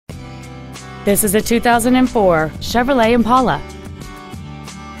This is a 2004 Chevrolet Impala.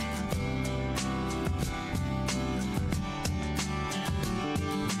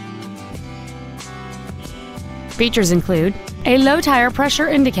 Features include a low tire pressure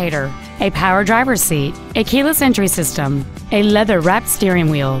indicator, a power driver's seat, a keyless entry system, a leather-wrapped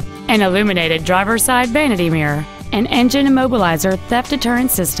steering wheel, an illuminated driver's side vanity mirror, an engine immobilizer theft deterrent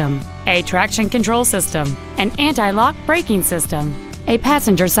system, a traction control system, an anti-lock braking system, a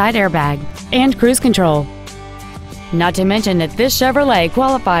passenger side airbag, and cruise control. Not to mention that this Chevrolet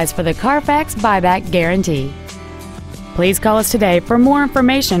qualifies for the Carfax buyback guarantee. Please call us today for more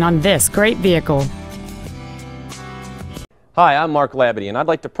information on this great vehicle. Hi, I'm Mark Labadie, and I'd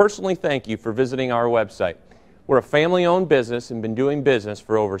like to personally thank you for visiting our website. We're a family-owned business and been doing business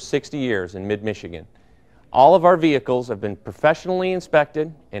for over 60 years in mid-Michigan. All of our vehicles have been professionally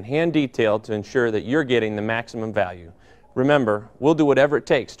inspected and hand-detailed to ensure that you're getting the maximum value. Remember, we'll do whatever it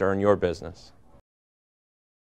takes to earn your business.